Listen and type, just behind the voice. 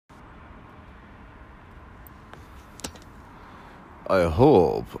I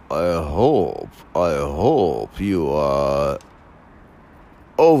hope you are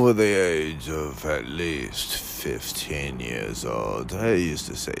over the age of at least 15 years old. I used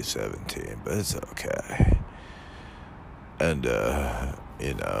to say 17, but it's okay. And,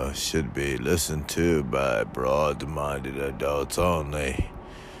 should be listened to by broad-minded adults only.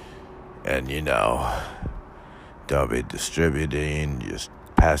 And, don't be distributing, just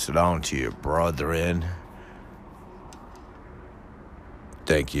pass it on to your brethren.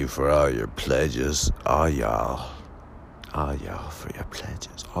 Thank you for all your pledges, all y'all for your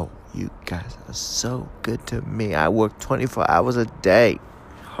pledges. Oh, you guys are so good to me. I work 24 hours a day.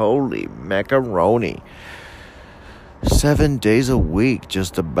 Holy macaroni. 7 days a week,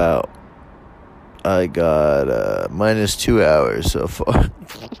 just about. I got minus 2 hours so far.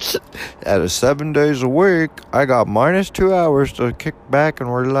 Out of 7 days a week, I got minus 2 hours to kick back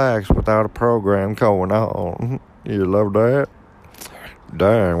and relax without a program going on. You love that?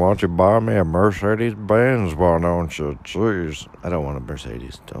 Dang, why don't you buy me a Mercedes-Benz? Why don't you? Jeez. I don't want a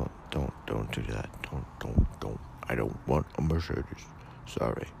Mercedes. Don't do that. Don't. I don't want a Mercedes.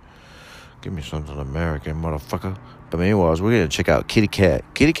 Sorry. Give me something American, motherfucker. But meanwhile, we're going to check out Kitty Cat.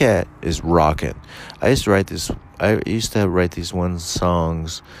 Kitty Cat is rocking. I used to write these one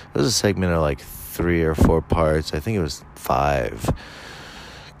songs. It was a segment of like 3 or 4 parts. I think it was 5.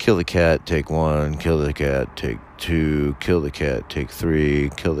 Kill the cat, take 1. Kill the cat, take 2. Kill the cat, take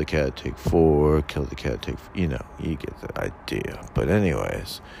 3. Kill the cat, take 4. Kill the cat, take... you get the idea. But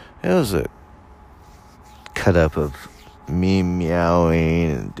anyways, it was a cut up of me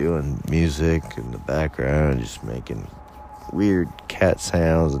meowing and doing music in the background, just making weird cat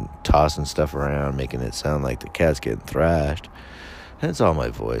sounds and tossing stuff around, making it sound like the cat's getting thrashed. And it's all my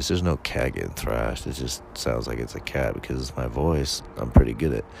voice. There's no cat getting thrashed. It just sounds like it's a cat because it's my voice. I'm pretty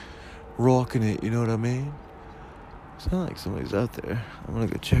good at rocking it, you know what I mean? It sounds like somebody's out there. I'm gonna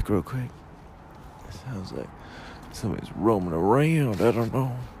go check real quick. It sounds like somebody's roaming around. I don't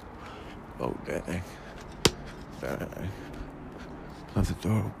know. Oh, dang. Left the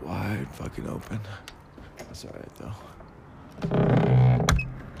door wide fucking open. That's alright though.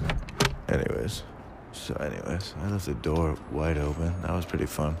 Anyways, I left the door wide open. That was pretty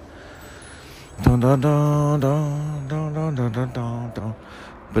fun. Dun dun dun dun dun dun dun dun dun dun.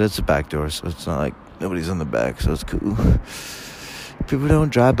 But it's a back door, so it's not like nobody's in the back, so it's cool. People don't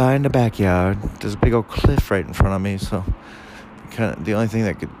drive by in the backyard. There's a big old cliff right in front of me, so the only thing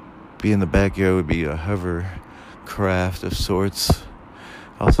that could be in the backyard would be a hovercraft of sorts,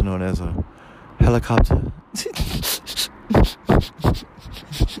 also known as a helicopter.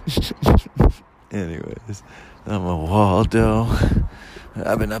 Anyways, I'm a Waldo.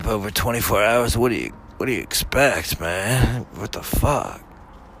 I've been up over 24 hours. What do you expect, man? What the fuck?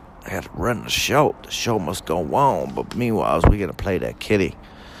 I gotta run the show. The show must go on. But meanwhile, we gotta play that kitty.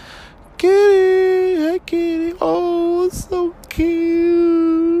 Kitty, hey kitty. Oh, so cute.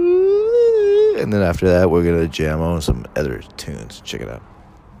 And then after that, we're gonna jam on some other tunes. Check it out.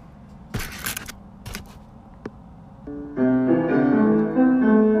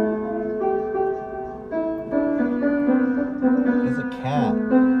 It's a cat.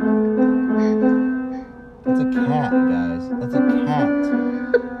 It's a cat, guys. That's a cat.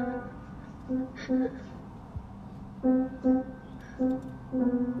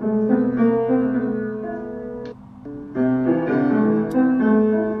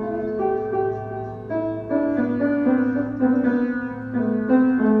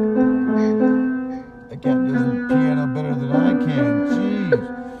 A cat does the piano better than I can. Jeez.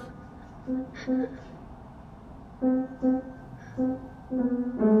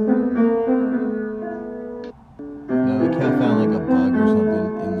 No, the cat found like a bug or something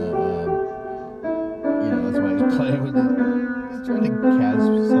in the, that's why he's playing with it. He's trying to catch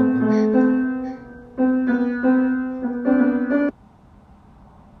something.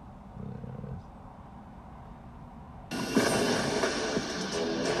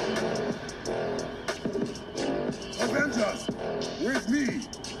 Avengers, with me.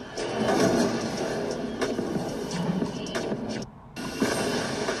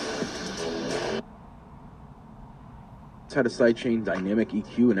 How to sidechain dynamic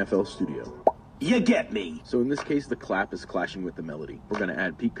EQ in FL Studio. You get me. So in this case, the clap is clashing with the melody. We're going to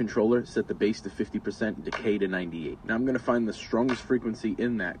add peak controller, set the bass to 50%, decay to 98. Now I'm going to find the strongest frequency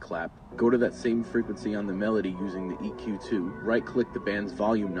in that clap, go to that same frequency on the melody using the EQ2, right-click the band's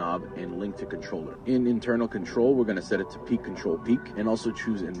volume knob, and link to controller. In internal control, we're going to set it to peak control peak, and also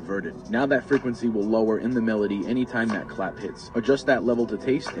choose inverted. Now that frequency will lower in the melody anytime that clap hits. Adjust that level to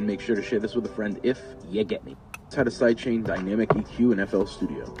taste, and make sure to share this with a friend if you get me. That's how to sidechain dynamic EQ in FL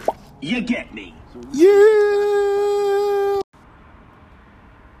Studio. You get me. Yeah!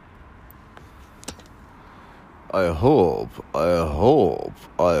 I hope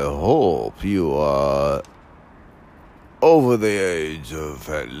you are over the age of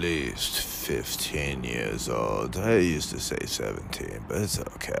at least 15 years old. I used to say 17, but it's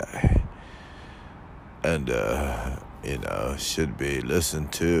okay. And, should be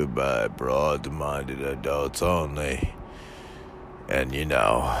listened to by broad-minded adults only. And,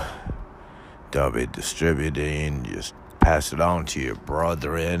 don't be distributing, just pass it on to your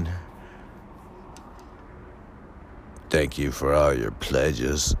brethren. Thank you for all your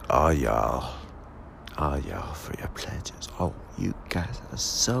pledges, all y'all for your pledges. Oh, you guys are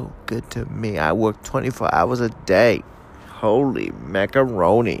so good to me. I work 24 hours a day. Holy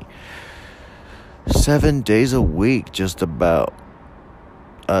macaroni. 7 days a week, just about.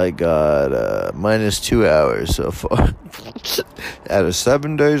 I got minus 2 hours so far. Out of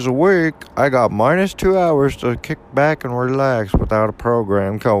 7 days a week, I got minus 2 hours to kick back and relax without a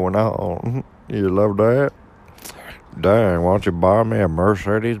program going on. You love that? Dang, why don't you buy me a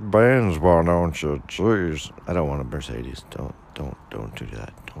Mercedes-Benz, why don't you? Jeez. I don't want a Mercedes. Don't do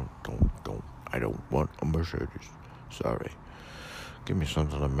that. Don't. I don't want a Mercedes. Sorry. Give me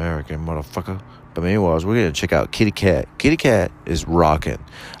something American, motherfucker. But meanwhile, we're going to check out Kitty Cat. Kitty Cat is rocking.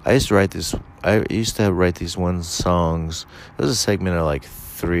 I used to write these one songs. It was a segment of like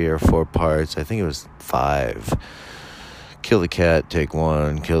 3 or 4 parts. I think it was 5. Kill the cat, take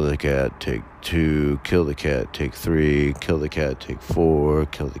 1. Kill the cat, take 2. Kill the cat, take 3. Kill the cat, take 4.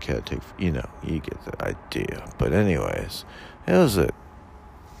 Kill the cat, take... you get the idea. But anyways, it was a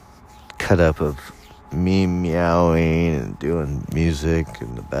cut-up of me meowing and doing music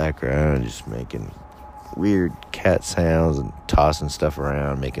in the background, just making weird cat sounds and tossing stuff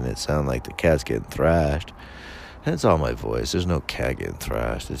around, making it sound like the cat's getting thrashed. And it's all my voice. There's no cat getting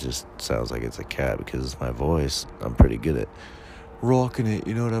thrashed. It just sounds like it's a cat because it's my voice. I'm pretty good at rocking it,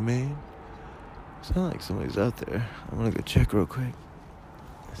 you know what I mean? Sounds like somebody's out there. I'm gonna go check real quick.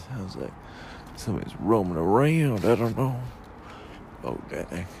 It sounds like somebody's roaming around. I don't know. Oh,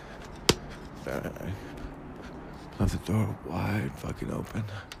 dang. Left the door wide fucking open.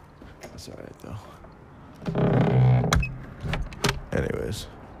 That's alright though. Anyways,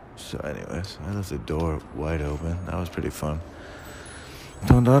 I left the door wide open. That was pretty fun.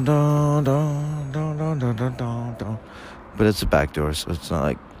 Dun dun dun dun dun dun dun dun dun dun. But it's a back door, so it's not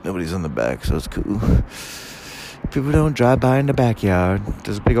like nobody's in the back, so it's cool. People don't drive by in the backyard.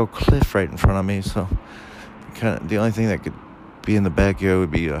 There's a big old cliff right in front of me, so the only thing that could be in the backyard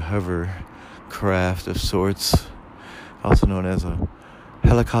would be a hovercraft of sorts, also known as a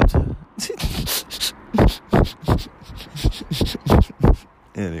helicopter.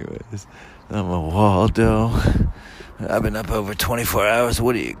 Anyways, I'm a Waldo. I've been up over 24 hours.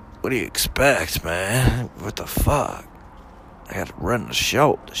 What do you expect, man? What the fuck? I gotta run the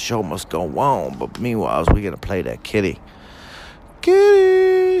show. The show must go on. But meanwhile, we gonna play that kitty.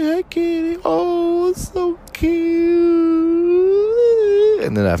 Kitty, hey kitty. Oh, so cute.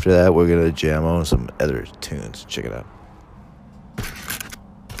 And then after that, we're gonna jam on some other tunes. Check it out.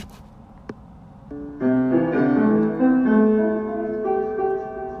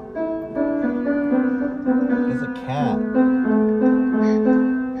 That's a cat.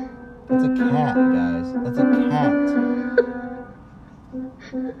 That's a cat, guys. That's a cat.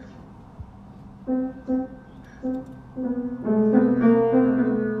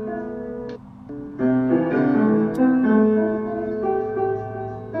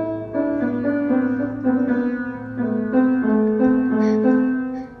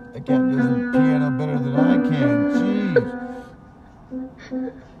 That cat does the piano better than I can. Jeez.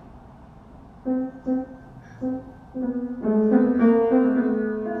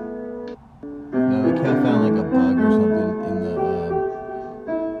 No, the cat found like a bug or something in the,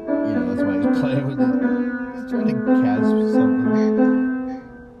 that's why he's playing with it. He's trying to catch something.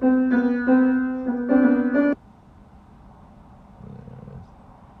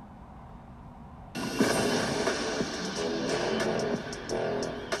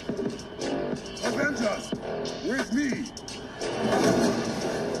 Avengers, with me.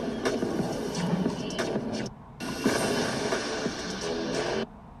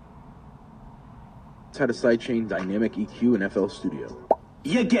 How to sidechain dynamic EQ in FL Studio.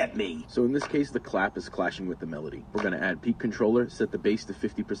 You get me. So in this case, the clap is clashing with the melody. We're going to add peak controller, set the bass to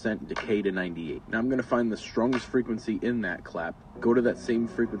 50%, decay to 98. Now I'm going to find the strongest frequency in that clap, go to that same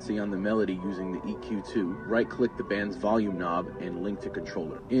frequency on the melody using the EQ2, right-click the band's volume knob, and link to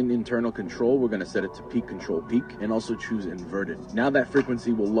controller. In internal control, we're going to set it to peak control peak, and also choose inverted. Now that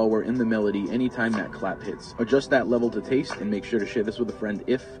frequency will lower in the melody anytime that clap hits. Adjust that level to taste, and make sure to share this with a friend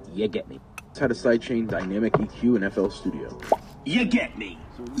if you get me. That's how to sidechain dynamic EQ in FL Studio. You get me.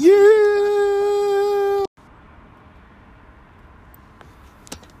 Yeah!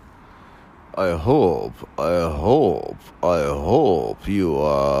 I hope you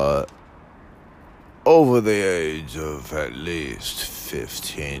are over the age of at least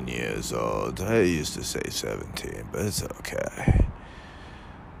 15 years old. I used to say 17, but it's okay.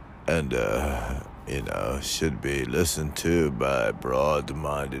 And, should be listened to by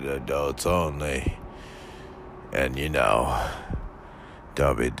broad-minded adults only. And,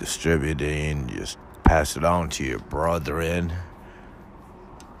 don't be distributing, just pass it on to your brethren.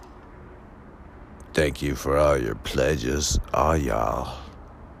 Thank you for all your pledges, all y'all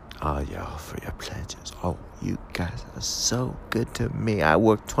for your pledges. Oh, you guys are so good to me. I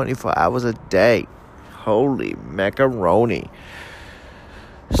work 24 hours a day. Holy macaroni.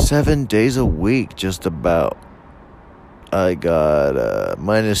 7 days a week, just about. I got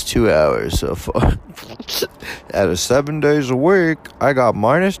minus 2 hours so far. Out of 7 days a week, I got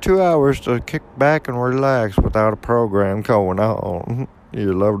minus 2 hours to kick back and relax without a program going on.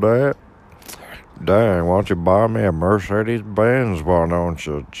 You love that? Dang, why don't you buy me a Mercedes-Benz? Why don't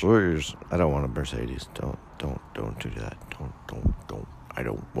you? Jeez. I don't want a Mercedes. Don't do that. Don't. I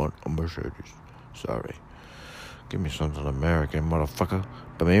don't want a Mercedes. Sorry. Give me something American, motherfucker.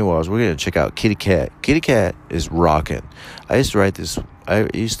 But meanwhile, we're gonna check out Kitty Cat. Kitty Cat is rocking. I used to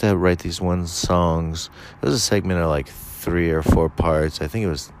write these one songs. It was a segment of like 3 or 4 parts. I think it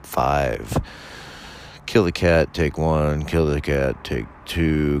was 5. Kill the cat, take 1. Kill the cat, take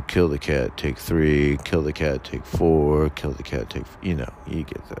 2. Kill the cat, take 3. Kill the cat, take 4. Kill the cat, take... You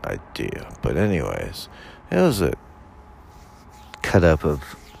get the idea. But anyways, it was a cut-up of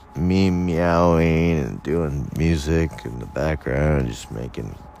me meowing and doing music in the background, just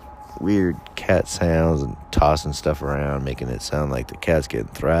making weird cat sounds and tossing stuff around, making it sound like the cat's getting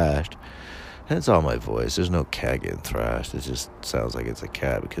thrashed. And it's all my voice. There's no cat getting thrashed. It just sounds like it's a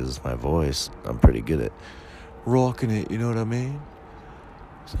cat because it's my voice. I'm pretty good at rocking it, you know what I mean?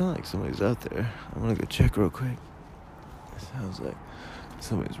 It sounds like somebody's out there. I'm gonna go check real quick. It sounds like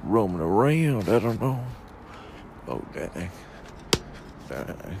somebody's roaming around. I don't know. Oh, dang.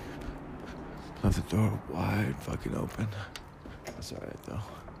 Left the door wide fucking open. That's alright though.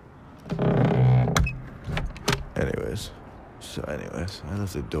 Anyways, I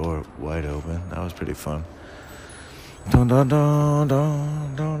left the door wide open. That was pretty fun. Dun dun dun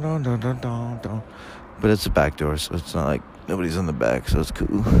dun dun dun dun dun dun dun. But it's a back door, so it's not like nobody's in the back, so it's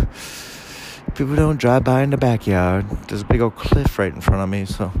cool. People don't drive by in the backyard. There's a big old cliff right in front of me,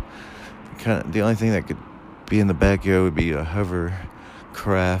 so the only thing that could be in the backyard would be a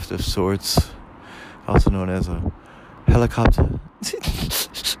hovercraft of sorts, also known as a helicopter.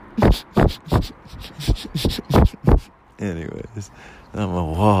 Anyways, I'm a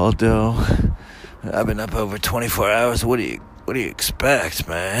Waldo. I've been up over 24 hours. What do you expect,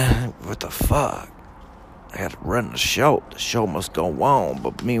 man? What the fuck? I got to run the show. The show must go on.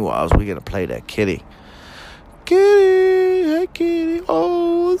 But meanwhile, we gonna play that kitty. Kitty, hey kitty.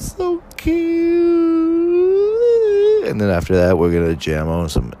 Oh, so cute. And then after that, we're gonna jam on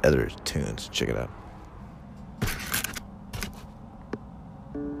some other tunes. Check it out.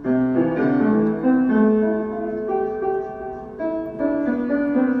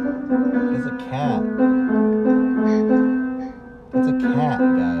 That's a cat. That's a cat,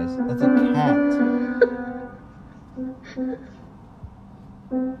 guys. That's a cat.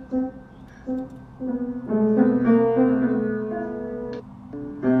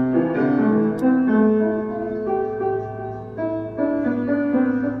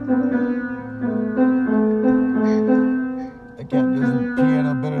 A cat doesn't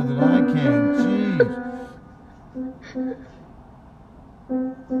piano better than I can. Jeez.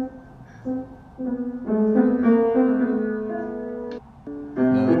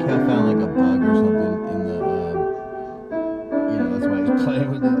 No, the cat found like a bug or something in the, that's why he's playing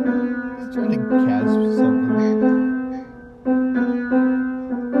with it. He's trying to catch something.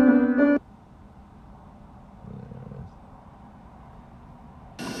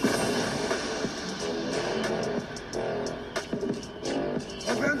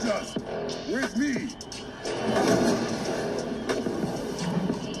 Avengers, with me.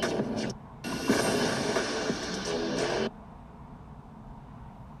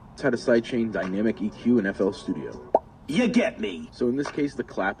 Had a sidechain dynamic EQ in FL Studio. You get me. So in this case, the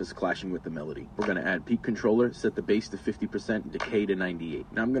clap is clashing with the melody. We're going to add peak controller, set the bass to 50%, decay to 98.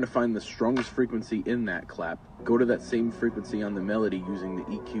 Now I'm going to find the strongest frequency in that clap, go to that same frequency on the melody using the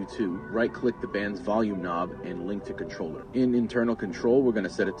EQ2, right-click the band's volume knob, and link to controller. In internal control, we're going to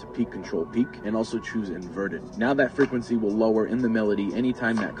set it to peak control peak, and also choose inverted. Now that frequency will lower in the melody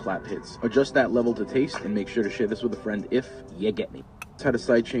anytime that clap hits. Adjust that level to taste, and make sure to share this with a friend if you get me. Had a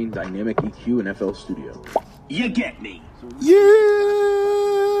sidechain dynamic EQ in FL Studio. You get me.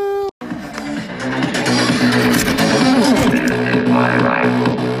 Yeah!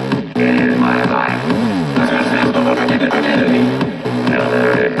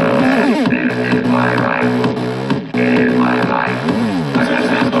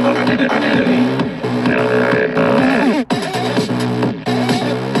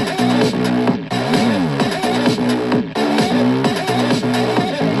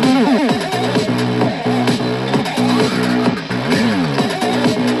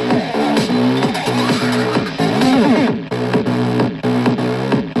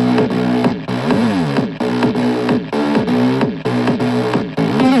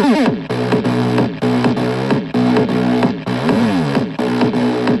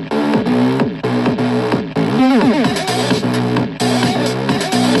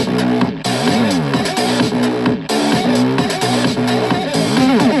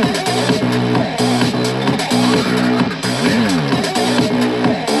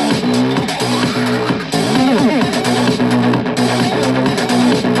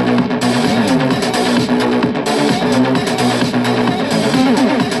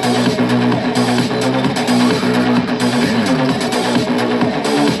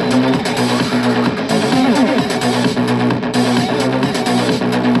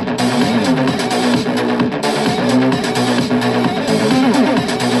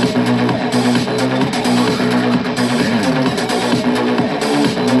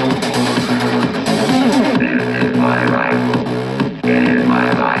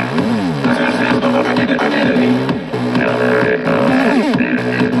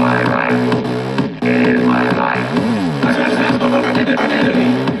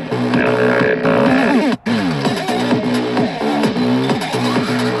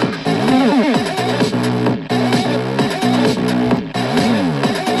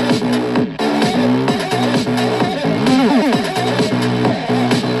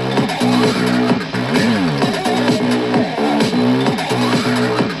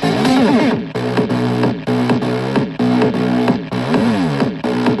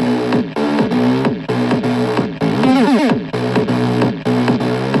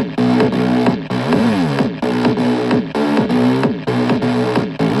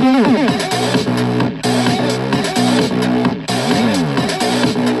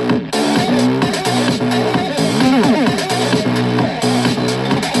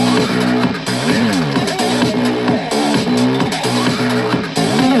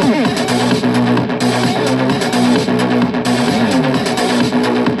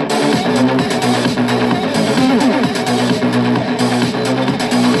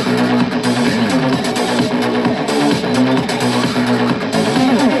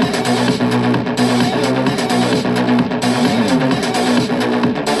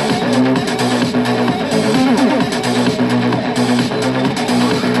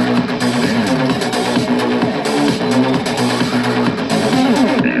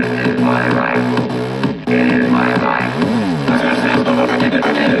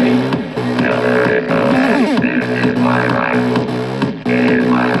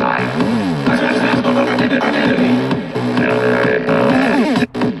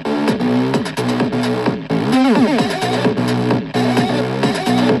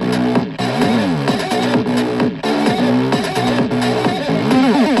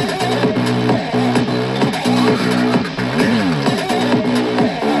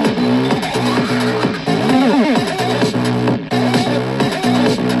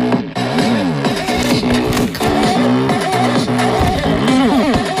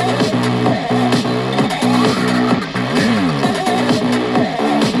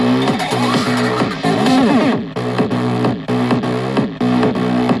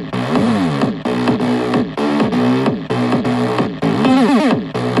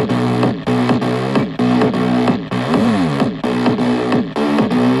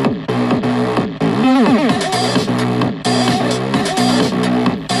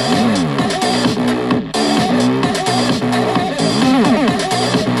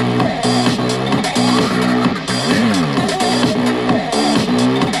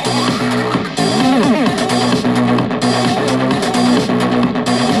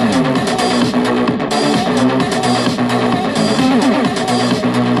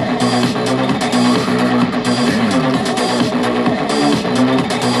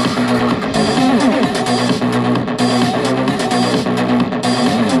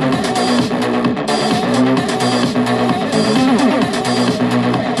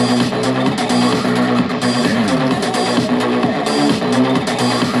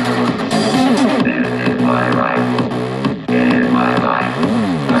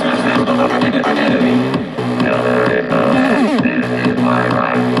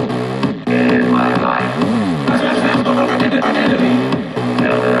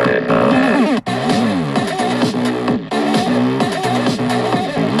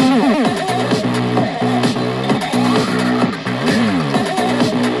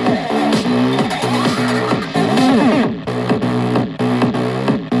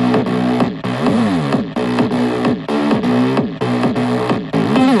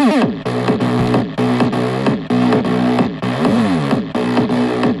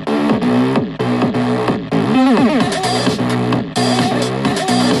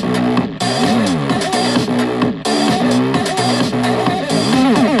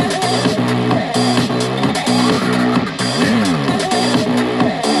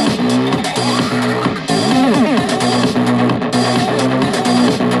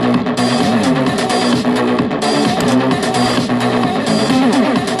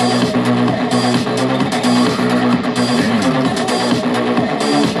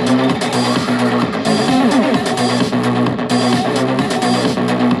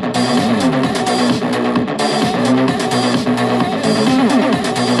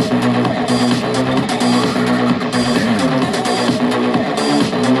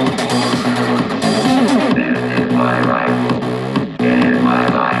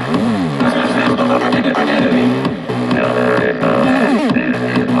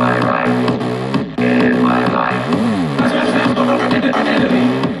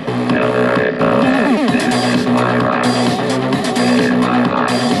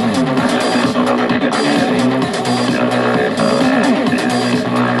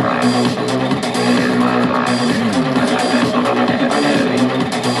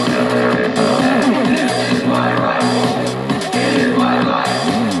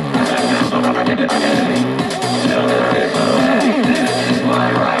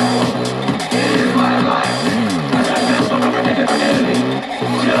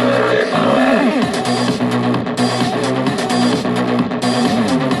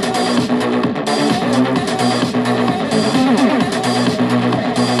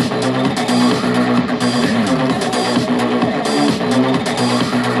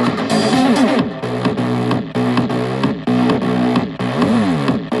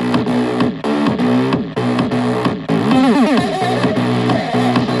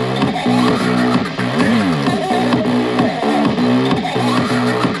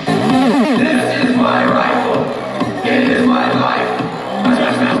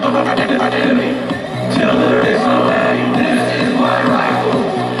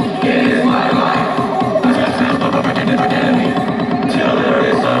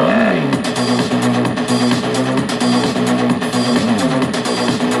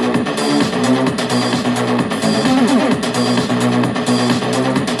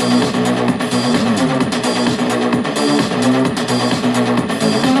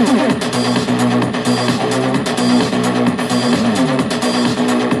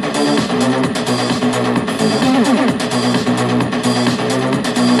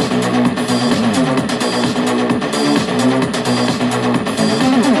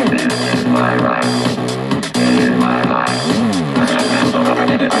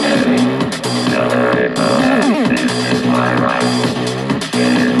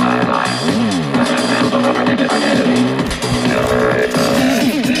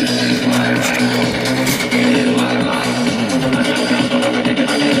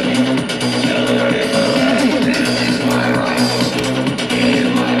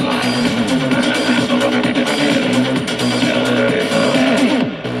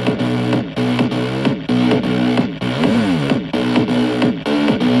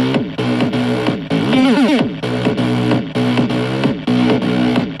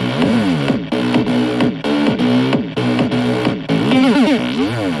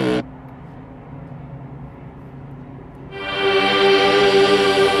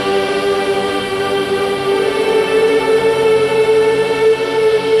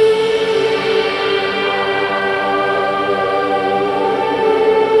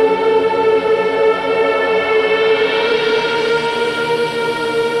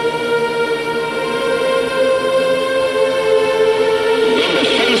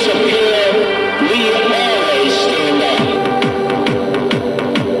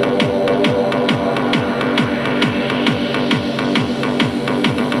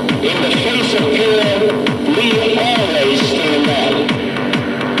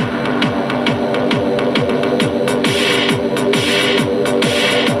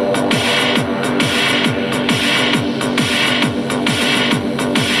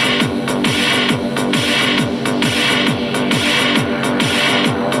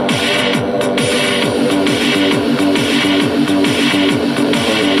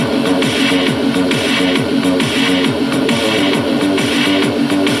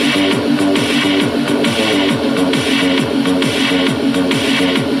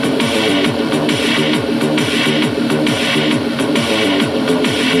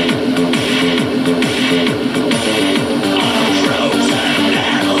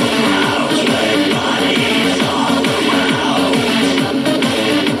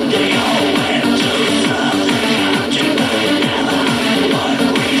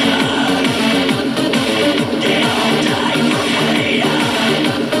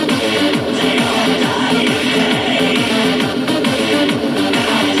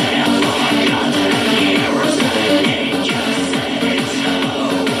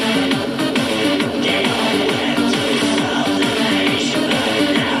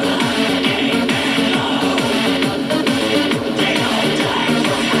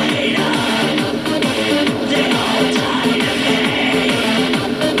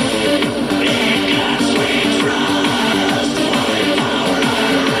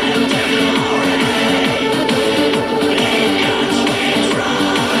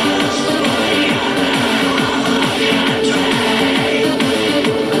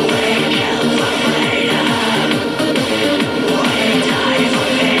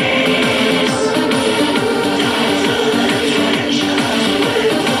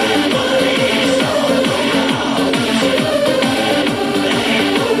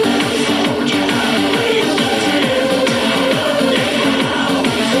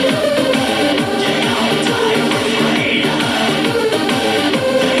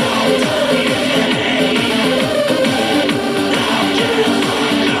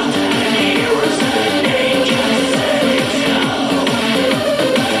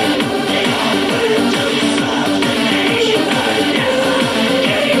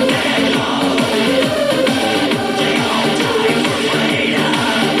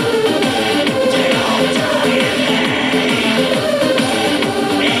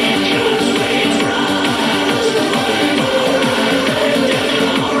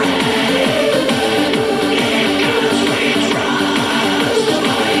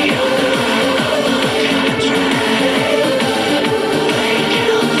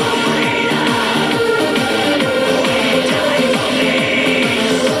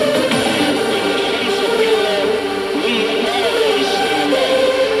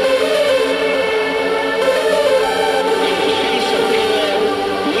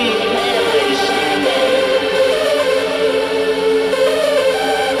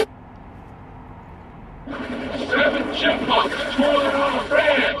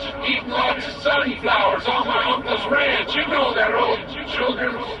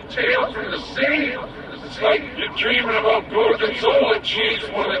 Tales from the sea. It's like you're dreaming about gorgonzola cheese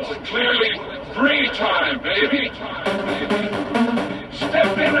when it's clearly free time, baby.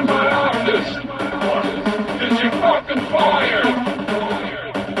 Step into my office, or is you fucking fired?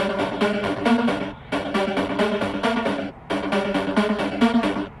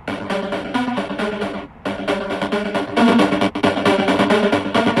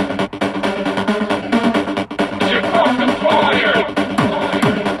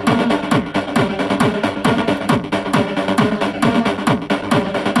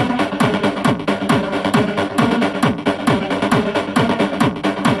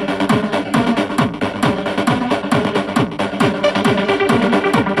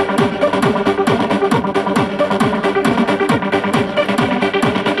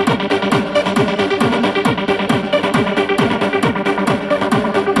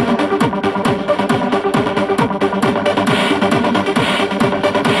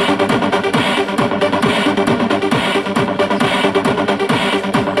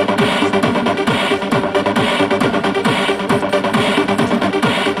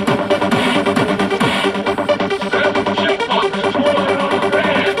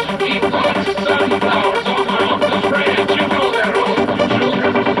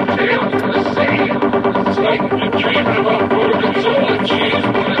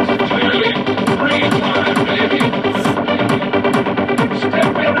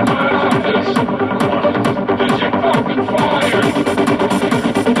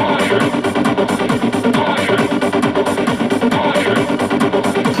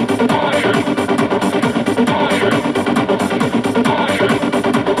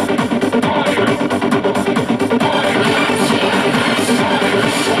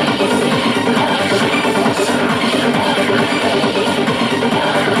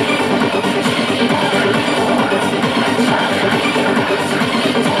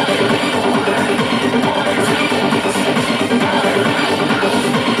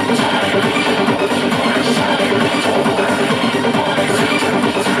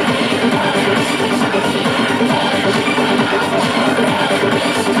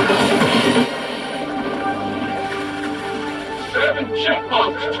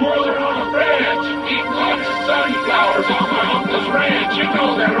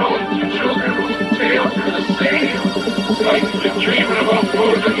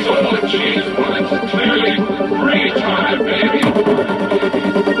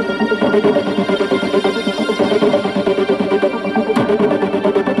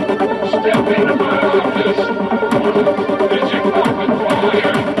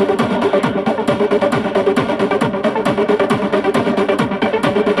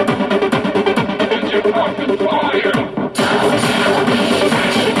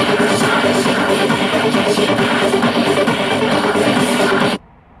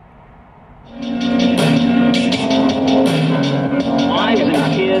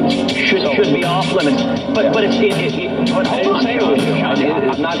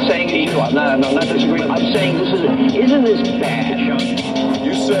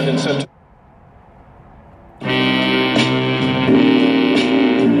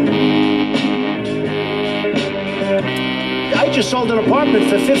 Sold an apartment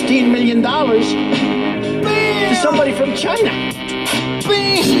for $15 million to somebody from China.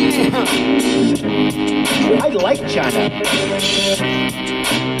 I like China.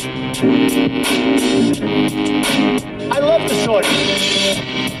 I love the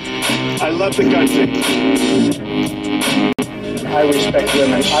Saudis. I love the country. I respect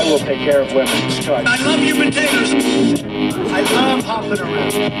women. I will take care of women. I love you potatoes. I love hopping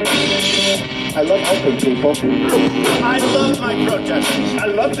around. I love helping people. I love my protesters. I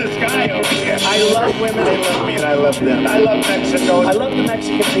love this guy over here. I love women. They love me and I love them. I love Mexico. I love the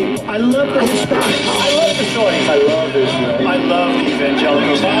Mexican people. I love the Hispanics. I love the Saudis. I love Israel. I love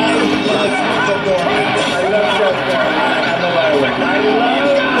evangelicals. I love the Mormons. I love South Carolina. I love Ireland.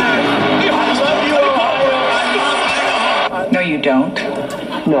 I love you, Ohio. No, you don't.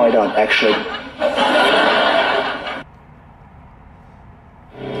 No, I don't, actually.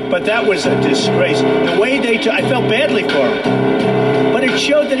 But that was a disgrace. The way I felt badly for him. But it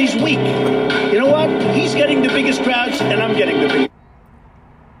showed that he's weak. You know what? He's getting the biggest crowds, and I'm getting the biggest.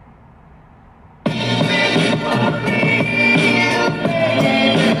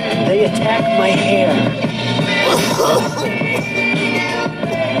 They attack my hair.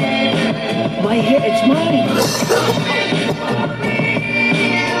 My hair, it's mine.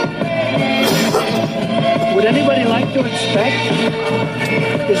 Would anybody like to inspect?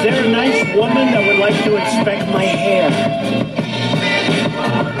 Is there a nice woman that would like to inspect my hair?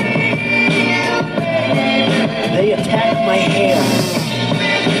 They attack my hair.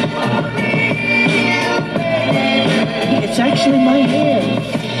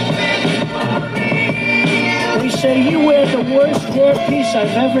 the worst hairpiece I've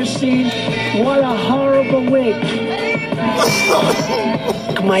ever seen. What a horrible wig.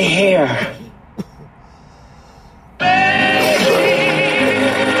 Look at my hair.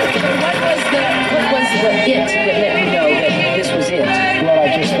 What was the it that let you know that this was it? Well, I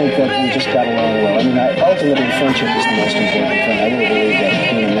just think that we just got along well. I mean, ultimately, friendship is the most important thing. I really believe that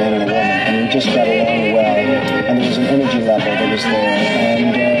between a man and a woman. And we just got along well, and there was an energy level that was there.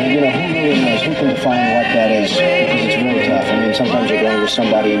 And, who really knows? Who can define what that is? Because it's really tough. I mean, sometimes you're going with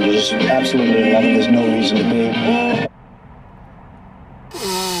somebody and you're just absolutely in love and there's no reason to be.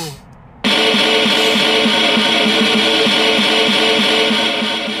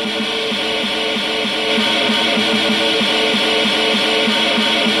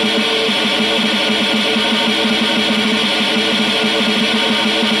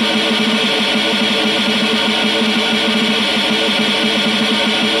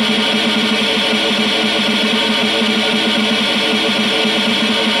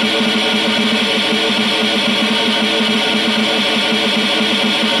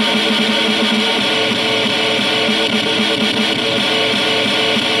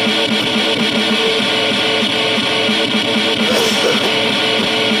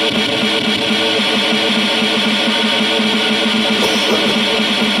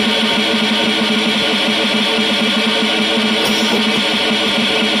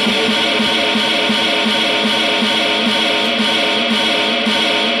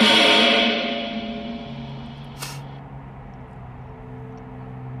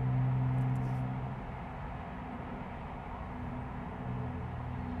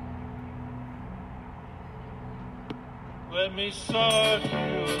 Let me start you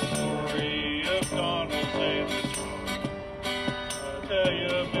a story of Donald J. the Drunk. I tell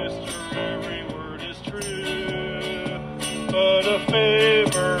you, mister, every word is true. But a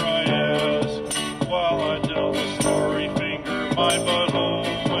favor I ask, while I tell the story, finger my butthole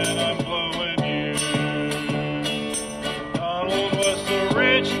when I'm blowing you. Donald was so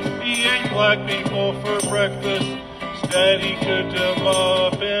rich, he ate black people for breakfast. His daddy cooked him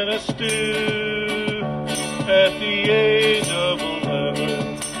up in a stew. At the age of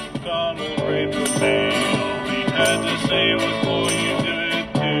 11, Donald raped a maid. All he had to say was, boy, you did it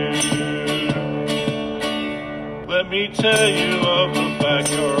too. Let me tell you of the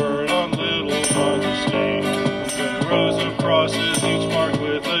backyard on Little Dog Estate. The rows of crosses, each marked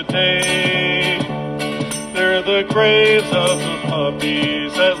with a date. They're the graves of the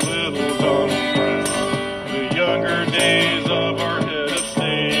puppies at Little Donald Brown, the younger days of our head of state.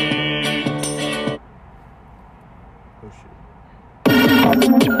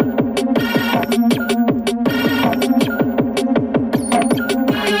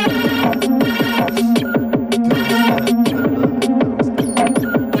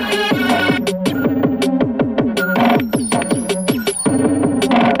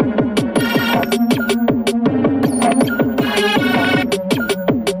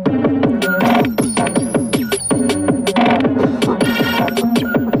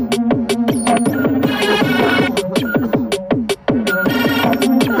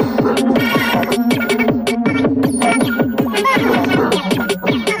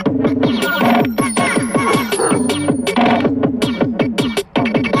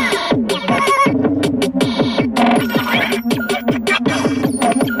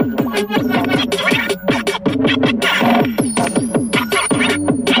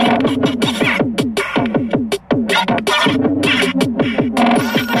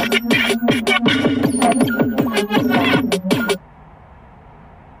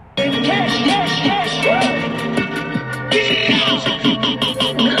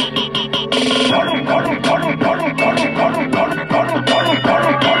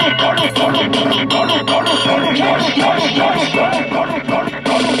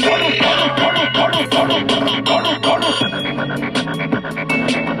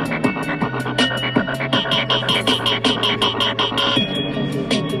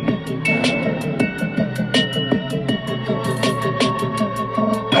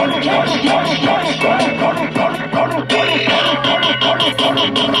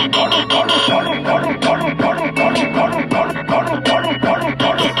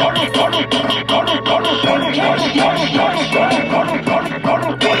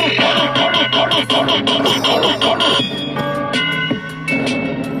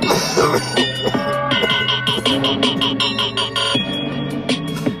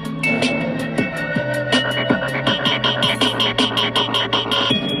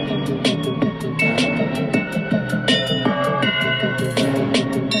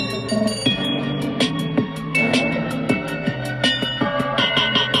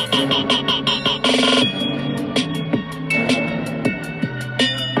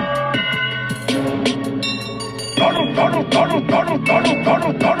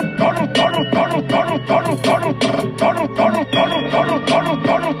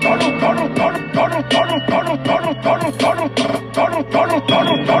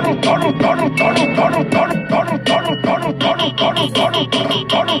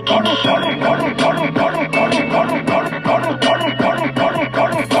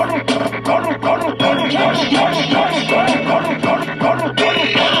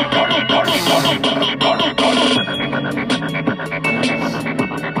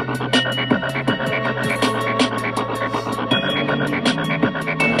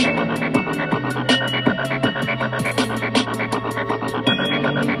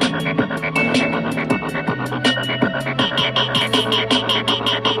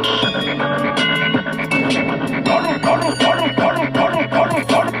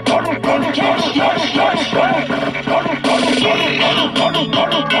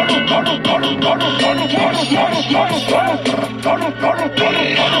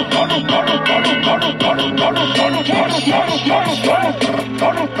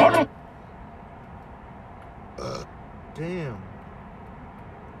 Damn.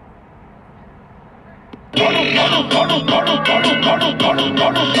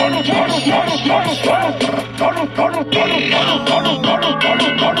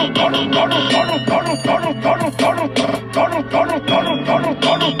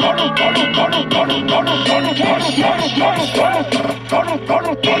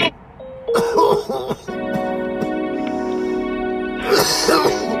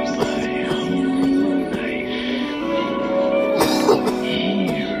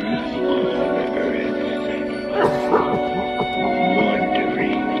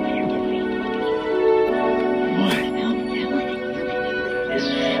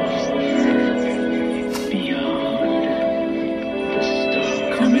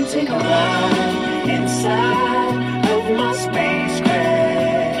 Come and take a ride inside of my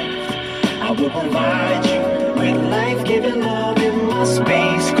spacecraft. I will provide you with life-giving love in my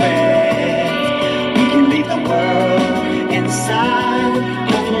spacecraft. We can leave the world inside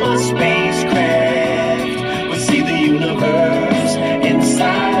of my spacecraft. We'll see the universe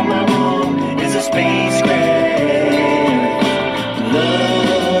inside of my room is a spacecraft.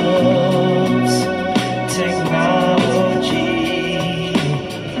 Love's technology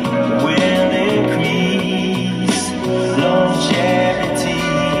will increase longevity.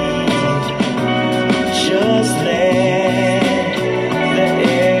 Just let the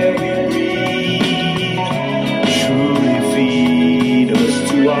air we breathe truly feed us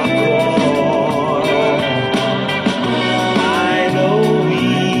to our core. I know we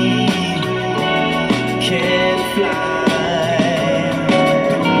can fly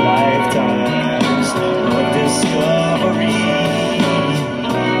through lifetimes of discovery.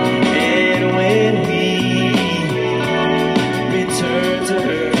 And when we return to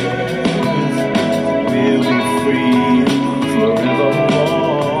Earth, we'll be free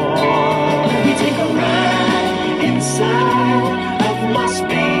forevermore. We take a ride inside of my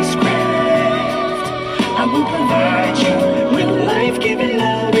spacecraft. I will provide you with life-giving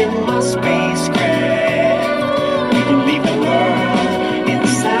love in my spacecraft. We can leave the world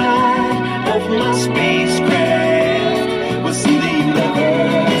inside of my spacecraft. We'll see the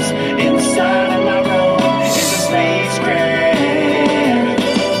universe inside of my room is a spacecraft.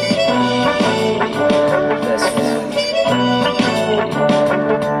 Let's fly.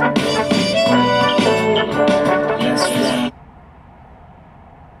 Let's fly.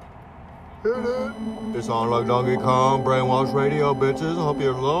 It sounds like Donkey Kong, Brainwash Radio, bitches. Hope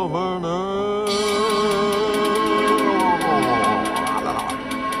you're loving it.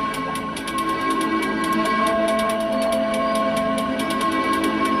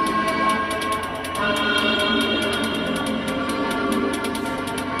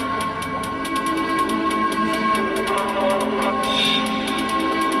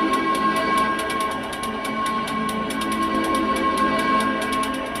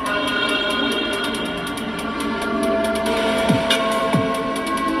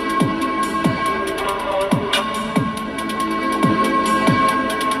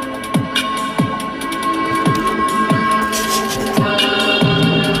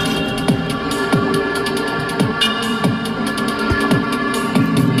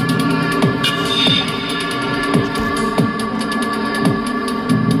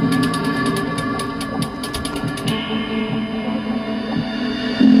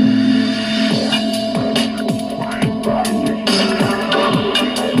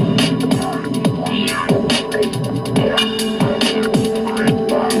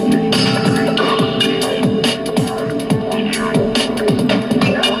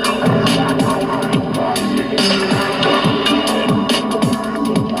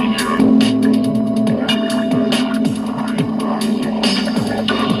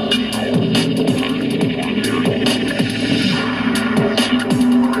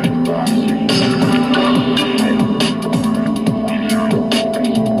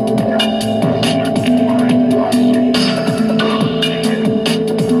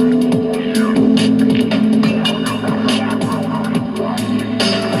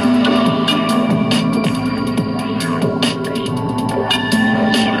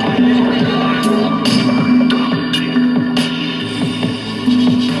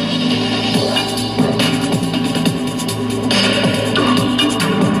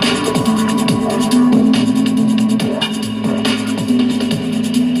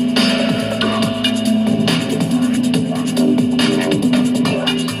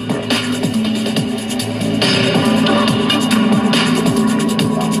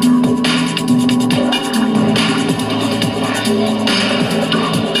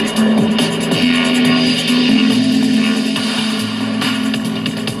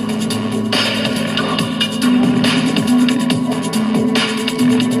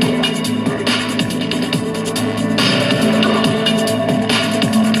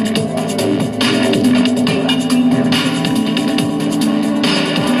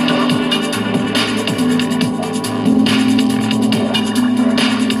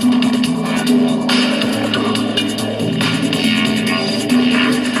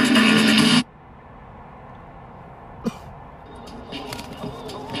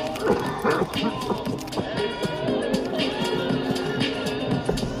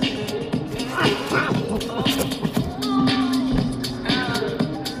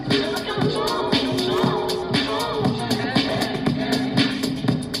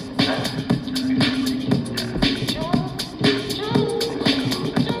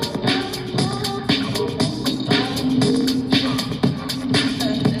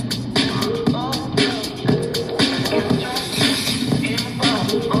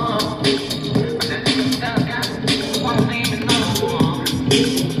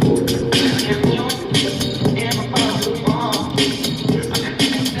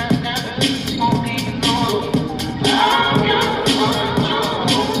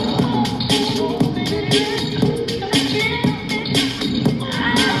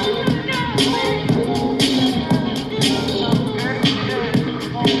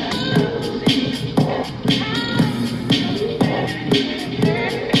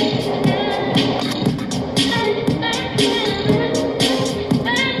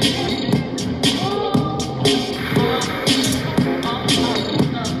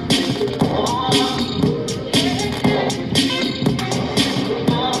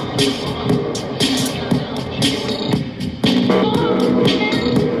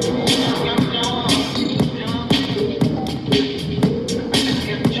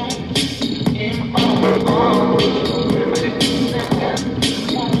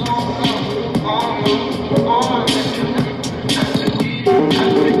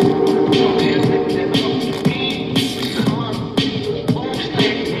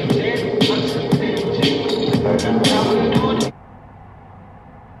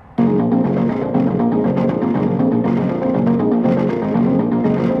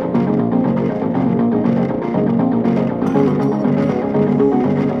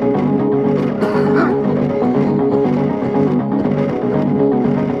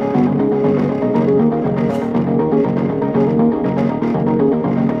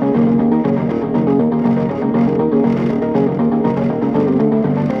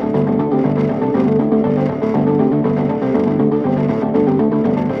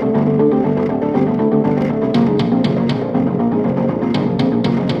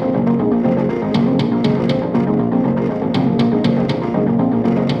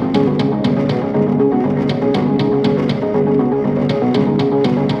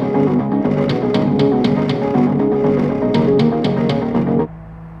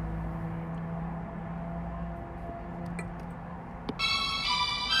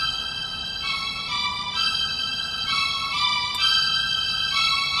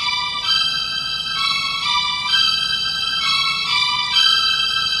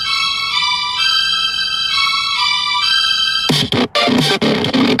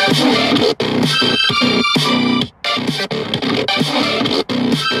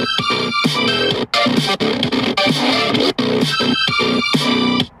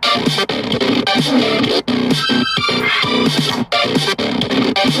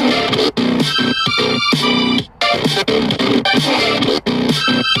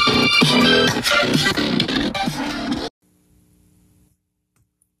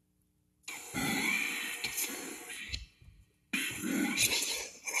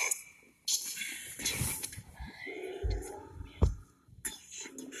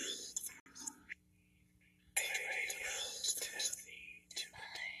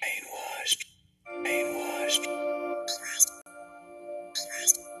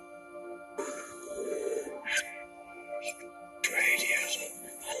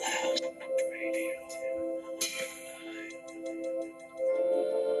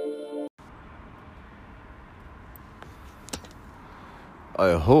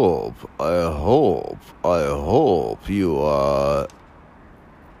 I hope you are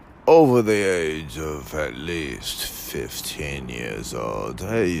over the age of at least 15 years old.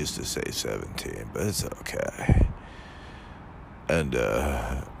 I used to say 17, but it's okay. And,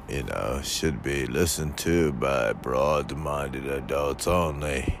 should be listened to by broad-minded adults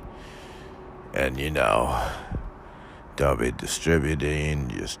only. And, don't be distributing,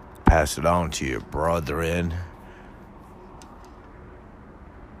 just pass it on to your brethren.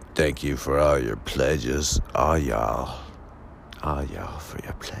 Thank you for all your pledges. All y'all for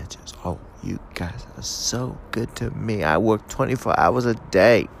your pledges. Oh, you guys are so good to me. I work 24 hours a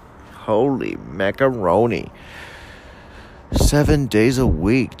day. Holy macaroni. 7 days a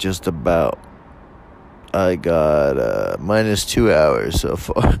week, just about. I got minus 2 hours so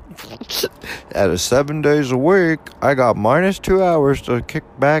far. Out of 7 days a week, I got minus 2 hours to kick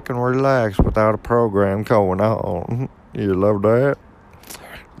back and relax without a program going on. You love that?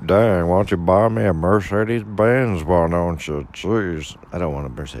 Dang, why don't you buy me a Mercedes-Benz? Why don't you? Jeez. I don't want a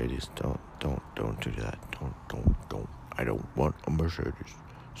Mercedes. Don't do that. Don't. I don't want a Mercedes.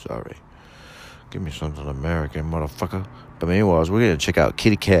 Sorry. Give me something American, motherfucker. But meanwhile, we're going to check out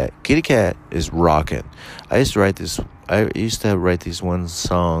Kitty Cat. Kitty Cat is rocking. I used to write these one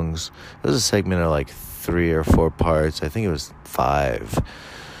songs. It was a segment of like 3 or 4 parts. I think it was 5.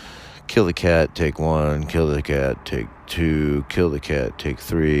 Kill the cat, take 1. Kill the cat, take 2. Kill the cat, take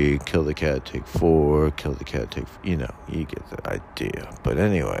 3. Kill the cat, take 4. Kill the cat, take... you get the idea. But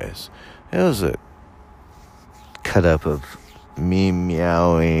anyways, it was a cut-up of me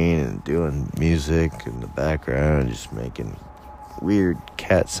meowing and doing music in the background, just making weird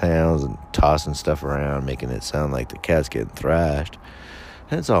cat sounds and tossing stuff around, making it sound like the cat's getting thrashed.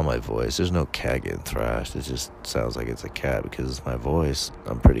 And it's all my voice. There's no cat getting thrashed. It just sounds like it's a cat because it's my voice.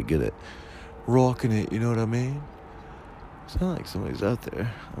 I'm pretty good at rocking it, you know what I mean? It sounds like somebody's out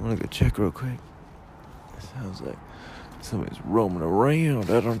there. I'm gonna go check real quick. It sounds like somebody's roaming around.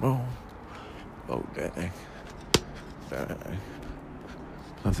 I don't know. Oh, dang. Dang.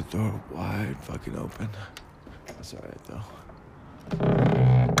 Left the door wide fucking open. That's alright, though.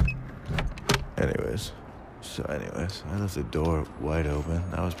 Anyways, I left the door wide open.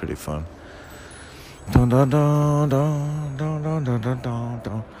 That was pretty fun. Dun dun dun dun dun dun dun dun dun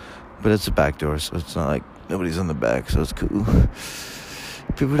dun. But it's a back door, so it's not like nobody's in the back, so it's cool.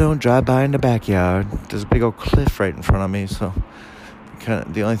 People don't drive by in the backyard. There's a big old cliff right in front of me, so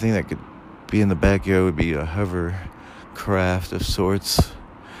the only thing that could be in the backyard would be a hovercraft of sorts,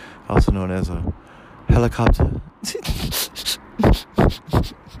 also known as a helicopter.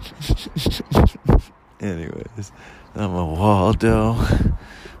 Anyways, I'm a Waldo.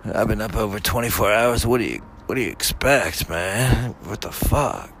 I've been up over 24 hours. What do you expect, man? What the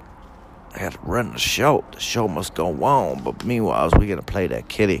fuck? I gotta run the show. The show must go on. But meanwhile, we gonna play that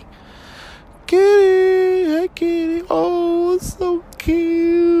kitty. Kitty, hey kitty. Oh, so cute.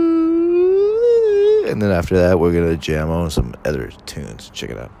 And then after that, we're gonna jam on some other tunes. Check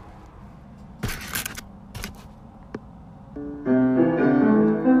it out.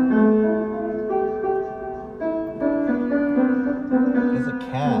 It's a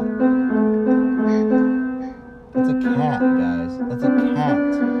cat. That's a cat, guys. That's a cat.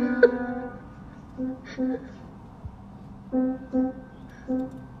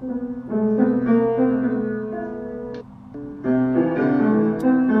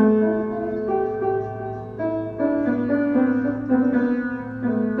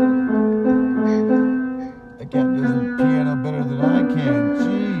 A cat doesn't piano better than I can.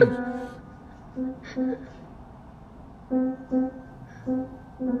 Jeez.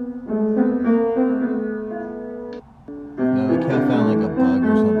 No, the cat found like a bug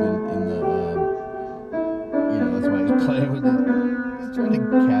or something in the, that's why he's playing with it. He's trying to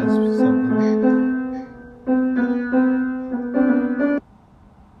catch something.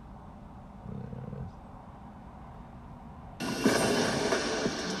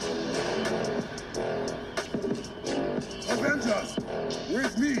 Avengers,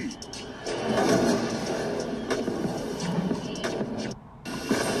 with me.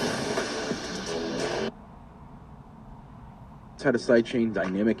 It's how to sidechain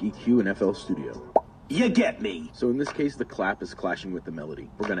dynamic EQ in FL Studio. You get me. So in this case, the clap is clashing with the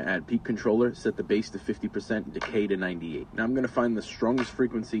melody. We're going to add peak controller, set the bass to 50%, decay to 98. Now I'm going to find the strongest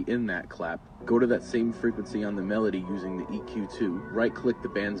frequency in that clap, go to that same frequency on the melody using the EQ2, right-click the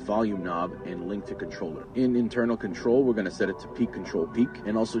band's volume knob, and link to controller. In internal control, we're going to set it to peak control peak,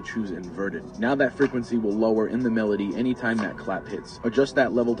 and also choose inverted. Now that frequency will lower in the melody anytime that clap hits. Adjust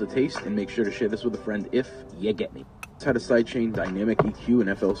that level to taste, and make sure to share this with a friend if you get me. It's how to sidechain dynamic EQ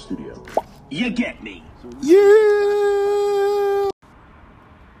in FL Studio. You get me. Yeah!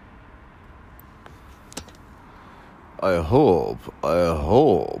 I hope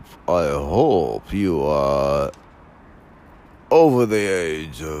you are over the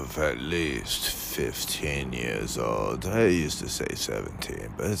age of at least 15 years old. I used to say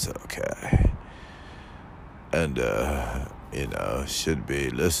 17, but it's okay. And, should be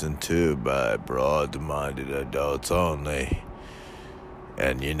listened to by broad-minded adults only.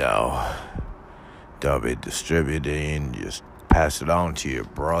 And, don't be distributing, just pass it on to your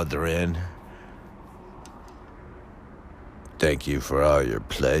brethren. Thank you for all your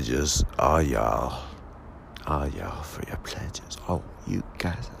pledges. All y'all for your pledges. Oh, you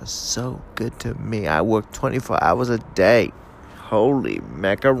guys are so good to me. I work 24 hours a day. Holy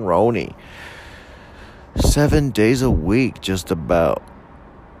macaroni. 7 days a week, just about.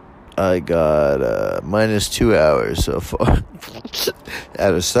 I got minus 2 hours so far.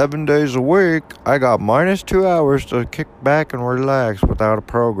 Out of 7 days a week, I got minus 2 hours to kick back and relax without a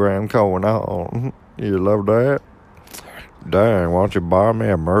program going on. You love that? Dang, why don't you buy me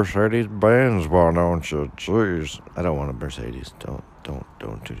a Mercedes-Benz, why don't you? Jeez. I don't want a Mercedes. Don't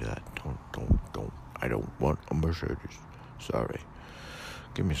do that. Don't. I don't want a Mercedes. Sorry.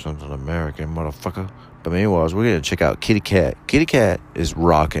 Give me something American, motherfucker. But meanwhile, we're going to check out Kitty Cat. Kitty Cat is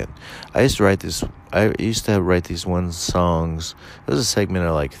rocking. I used to write these one songs. It was a segment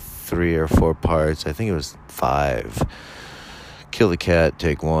of like 3 or 4 parts. I think it was 5. Kill the cat,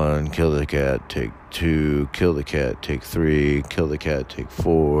 take 1. Kill the cat, take 2. Kill the cat, take 3. Kill the cat, take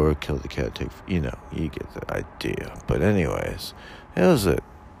 4. Kill the cat, take... you get the idea. But anyways, it was a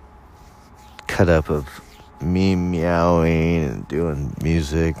cut up of me meowing and doing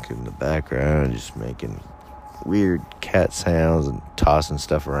music in the background, just making weird cat sounds and tossing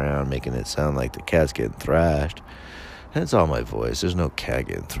stuff around, making it sound like the cat's getting thrashed. And it's all my voice. There's no cat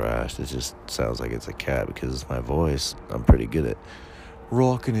getting thrashed. It just sounds like it's a cat because it's my voice. I'm pretty good at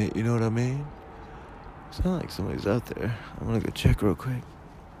rocking it, you know what I mean? Sounds like somebody's out there. I'm gonna go check real quick.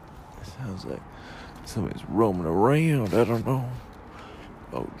 It sounds like somebody's roaming around. I don't know.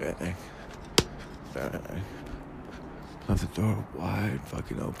 Oh, dang. Left the door wide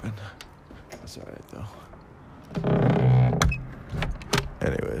fucking open. That's alright though.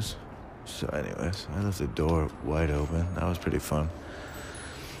 Anyways, I left the door wide open. That was pretty fun.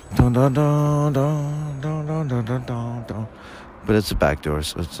 Dun dun dun dun dun dun dun dun dun dun. But it's a back door,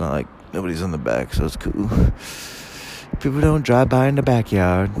 so it's not like nobody's in the back, so it's cool. People don't drive by in the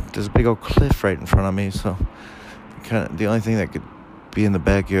backyard. There's a big old cliff right in front of me, so the only thing that could be in the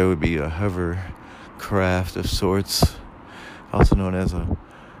backyard would be a hovercraft of sorts, also known as a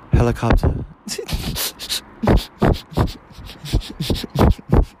helicopter.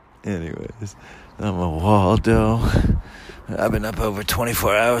 Anyways, I'm a Waldo. I've been up over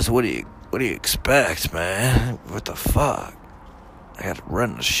 24 hours. What do you expect, man? What the fuck? I gotta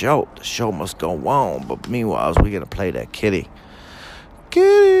run the show. The show must go on. But meanwhile, we gotta play that kitty.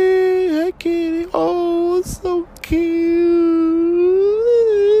 Kitty, hey kitty. Oh, it's so cute.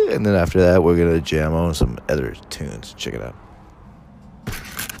 And then after that, we're gonna jam on some other tunes. Check it out.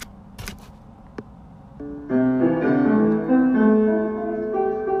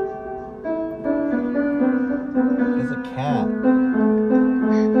 That's a cat.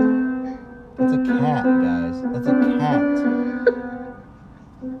 That's a cat, guys. That's a cat.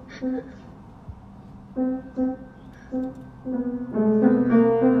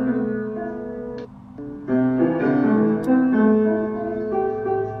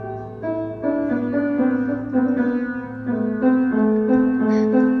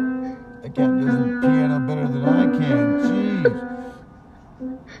 A cat doesn't piano better than I can. Jeez.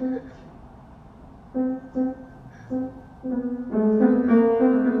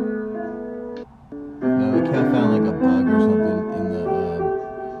 No, the cat found like a bug or something in the,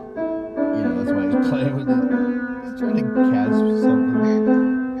 that's why he's playing with it. He's trying to catch something.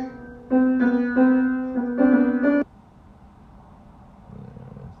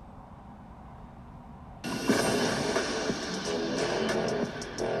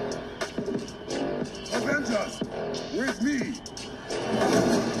 Avengers, with me.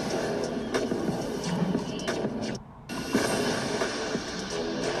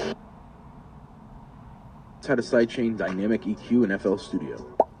 how to sidechain dynamic EQ in FL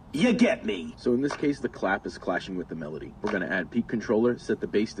Studio. You get me. So in this case, the clap is clashing with the melody. We're going to add peak controller, set the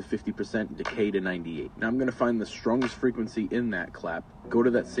bass to 50%, decay to 98. Now I'm going to find the strongest frequency in that clap, go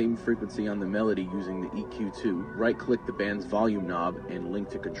to that same frequency on the melody using the EQ2, right-click the band's volume knob, and link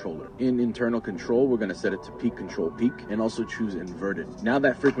to controller. In internal control, we're going to set it to peak control peak, and also choose inverted. Now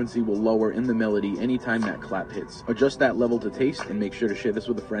that frequency will lower in the melody anytime that clap hits. Adjust that level to taste, and make sure to share this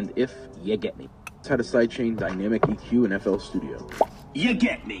with a friend if you get me. That's how to sidechain dynamic EQ in FL Studio. You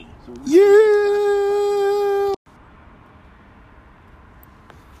get me. Yeah!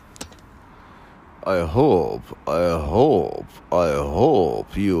 I hope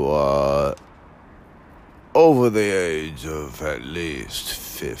you are over the age of at least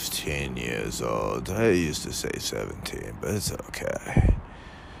 15 years old. I used to say 17, but it's okay.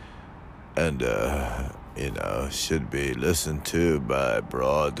 And, should be listened to by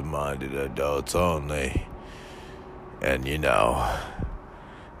broad-minded adults only. And,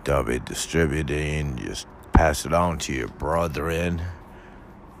 don't be distributing, just pass it on to your brethren.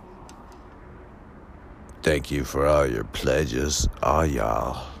 Thank you for all your pledges, all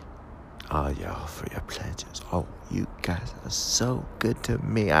y'all for your pledges. Oh, you guys are so good to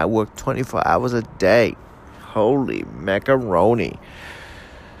me. I work 24 hours a day. Holy macaroni.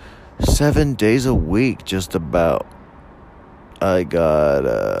 7 days a week, just about. I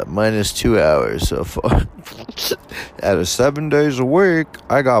got minus 2 hours so far. Out of 7 days a week,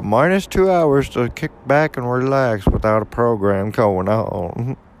 I got minus 2 hours to kick back and relax without a program going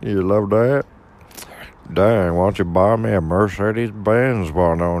on. You love that? Dang, why don't you buy me a Mercedes-Benz?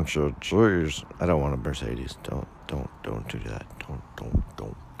 Why don't you? Jeez. I don't want a Mercedes. Don't do that.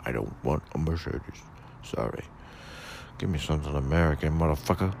 Don't. I don't want a Mercedes. Sorry. Give me something American,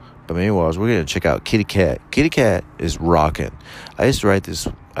 motherfucker. But meanwhile, we're going to check out Kitty Cat. Kitty Cat is rocking. I used to write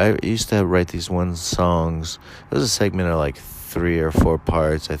these one songs. It was a segment of like 3 or 4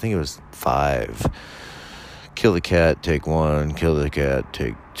 parts. I think it was 5. Kill the cat, take 1. Kill the cat,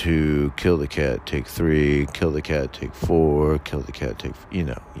 take 2. Kill the cat, take 3. Kill the cat, take 4. Kill the cat, take... You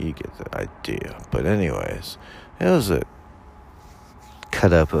get the idea. But anyways, it was a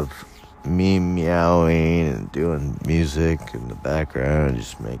cut-up of me meowing and doing music in the background,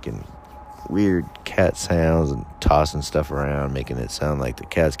 just making weird cat sounds and tossing stuff around, making it sound like the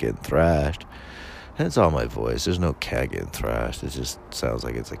cat's getting thrashed. And it's all my voice. There's no cat getting thrashed. It just sounds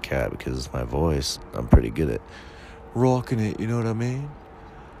like it's a cat because it's my voice. I'm pretty good at rocking it, you know what I mean?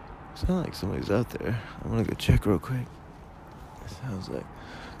 Sounds like somebody's out there. I'm gonna go check real quick. It sounds like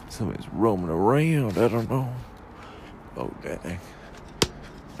somebody's roaming around. I don't know. Oh, dang.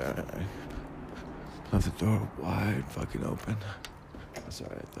 Left the door wide fucking open. That's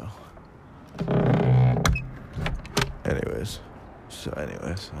alright though. Anyways, I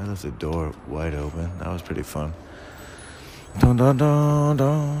left the door wide open. That was pretty fun. Dun dun dun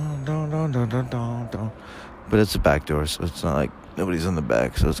dun dun dun dun dun dun dun. But it's a back door, so it's not like nobody's in the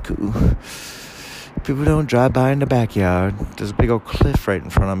back, so it's cool. People don't drive by in the backyard. There's a big old cliff right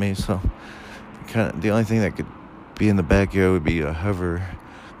in front of me, so the only thing that could be in the backyard would be a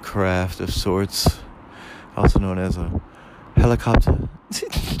hovercraft of sorts, also known as a helicopter.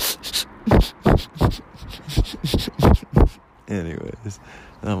 Anyways,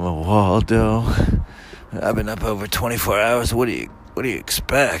 I'm a Waldo. I've been up over 24 hours. What do you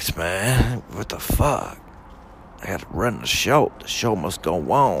expect, man? What the fuck? I got to run the show. The show must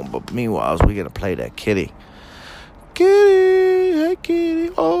go on. But meanwhile, we gonna play that kitty. Kitty, hey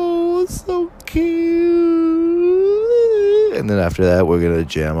kitty. Oh, it's so cute. And then after that, we're gonna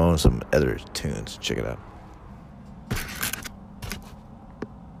jam on some other tunes. Check it out.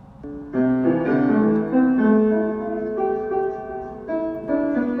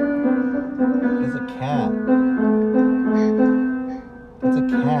 That's a cat. That's a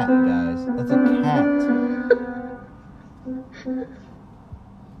cat, guys. That's a cat.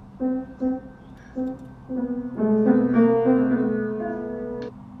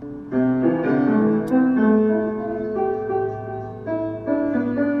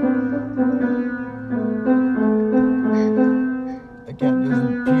 That cat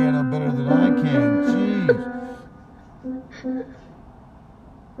doesn't piano better than I can. Jeez.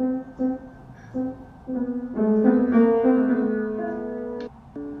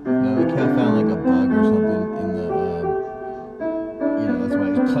 No, the cat found like a bug or something in the, that's why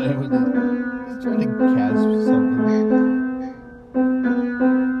he's playing with it. He's trying to catch something.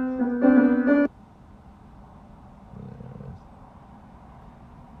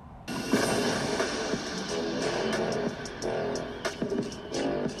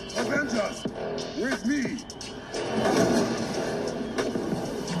 Avengers, with me.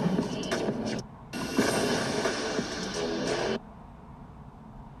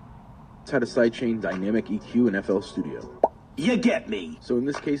 how to sidechain dynamic EQ in FL Studio. You get me. So in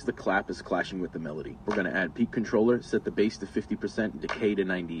this case, the clap is clashing with the melody. We're going to add peak controller, set the bass to 50%, decay to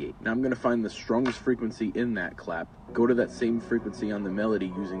 98. Now I'm going to find the strongest frequency in that clap, go to that same frequency on the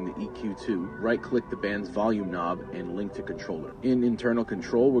melody using the EQ2, right-click the band's volume knob, and link to controller. In internal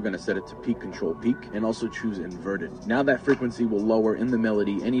control, we're going to set it to peak control peak, and also choose inverted. Now that frequency will lower in the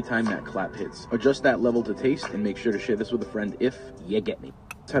melody anytime that clap hits. Adjust that level to taste, and make sure to share this with a friend if you get me.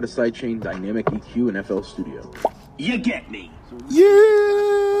 That's how to sidechain dynamic EQ in FL Studio. You get me. Yeah!